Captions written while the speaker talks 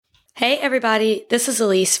Hey everybody, this is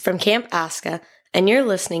Elise from Camp ASCCA, and you're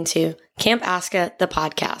listening to Camp ASCCA, the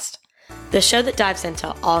podcast, the show that dives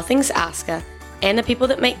into all things ASCCA and the people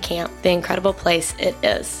that make camp the incredible place it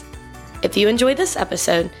is. If you enjoyed this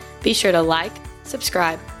episode, be sure to like,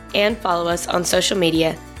 subscribe, and follow us on social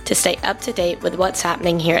media to stay up to date with what's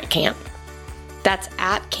happening here at camp. That's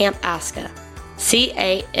at Camp ASCCA,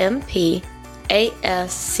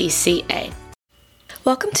 CAMPASCCA.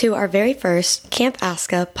 Welcome to our very first Camp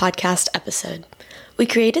ASCCA podcast episode. We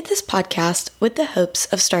created this podcast with the hopes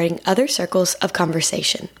of starting other circles of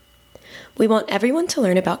conversation. We want everyone to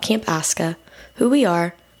learn about Camp ASCCA, who we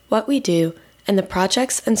are, what we do, and the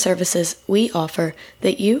projects and services we offer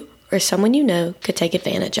that you or someone you know could take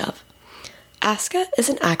advantage of. ASCCA is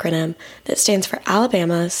an acronym that stands for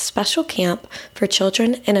Alabama's Special Camp for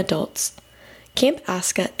Children and Adults. Camp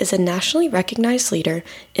ASCCA is a nationally recognized leader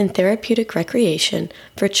in therapeutic recreation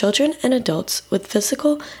for children and adults with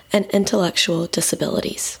physical and intellectual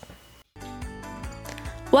disabilities.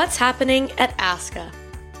 What's happening at ASCCA?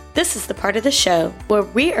 This is the part of the show where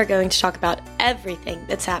we are going to talk about everything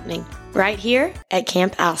that's happening right here at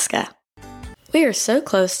Camp ASCCA. We are so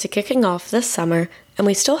close to kicking off this summer, and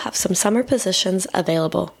we still have some summer positions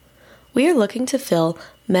available. We are looking to fill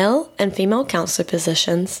male and female counselor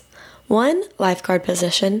positions, one lifeguard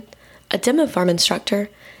position, a demo farm instructor,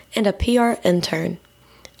 and a PR intern.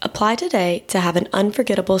 Apply today to have an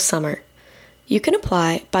unforgettable summer. You can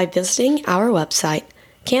apply by visiting our website,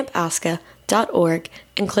 campascca.org,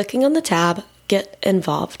 and clicking on the tab, Get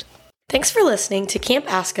Involved. Thanks for listening to Camp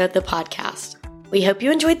ASCCA, the podcast. We hope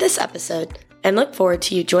you enjoyed this episode and look forward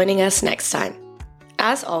to you joining us next time.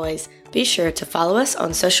 As always, be sure to follow us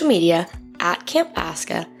on social media at Camp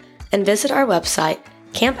ASCCA and visit our website,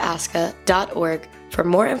 campascca.org, for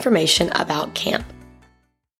more information about camp.